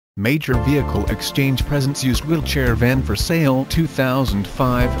Major Vehicle Exchange presents used wheelchair van for sale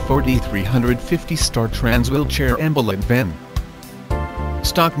 2005 Ford E350 Startrans wheelchair Ambulette van.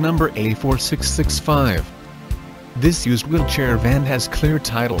 Stock number A4665. This used wheelchair van has clear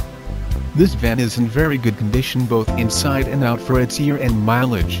title. This van is in very good condition both inside and out for its year and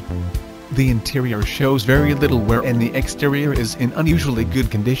mileage. The interior shows very little wear and the exterior is in unusually good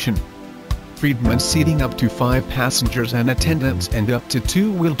condition. Freedman Seating up to 5 passengers and attendants and up to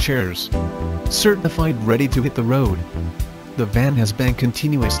 2 wheelchairs. Certified ready to hit the road. The van has been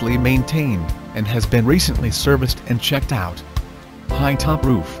continuously maintained, and has been recently serviced and checked out. High top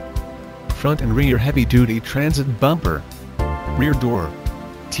roof. Front and rear heavy-duty transit bumper. Rear door.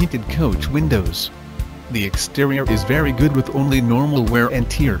 Tinted coach windows. The exterior is very good with only normal wear and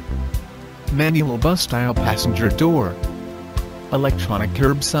tear. Manual bus-style passenger door. Electronic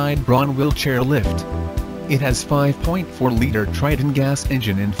curbside Braun wheelchair lift. It has 5.4-liter Triton gas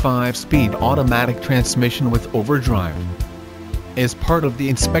engine and 5-speed automatic transmission with overdrive. As part of the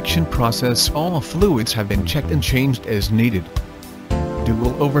inspection process, all fluids have been checked and changed as needed.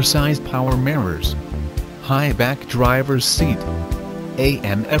 Dual oversized power mirrors. High back driver's seat.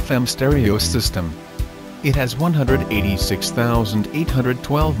 AM/FM stereo system. It has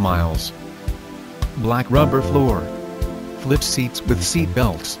 186,812 miles. Black rubber floor. Flip seats with seat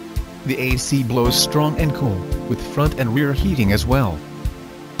belts. The AC blows strong and cool, with front and rear heating as well.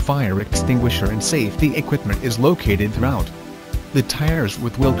 Fire extinguisher and safety equipment is located throughout. The tires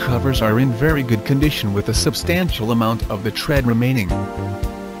with wheel covers are in very good condition with a substantial amount of the tread remaining.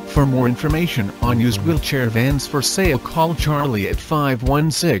 For more information on used wheelchair vans for sale, call Charlie at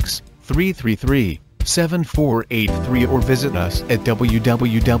 516-333-7483 or visit us at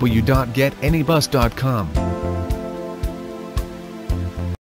www.getanybus.com.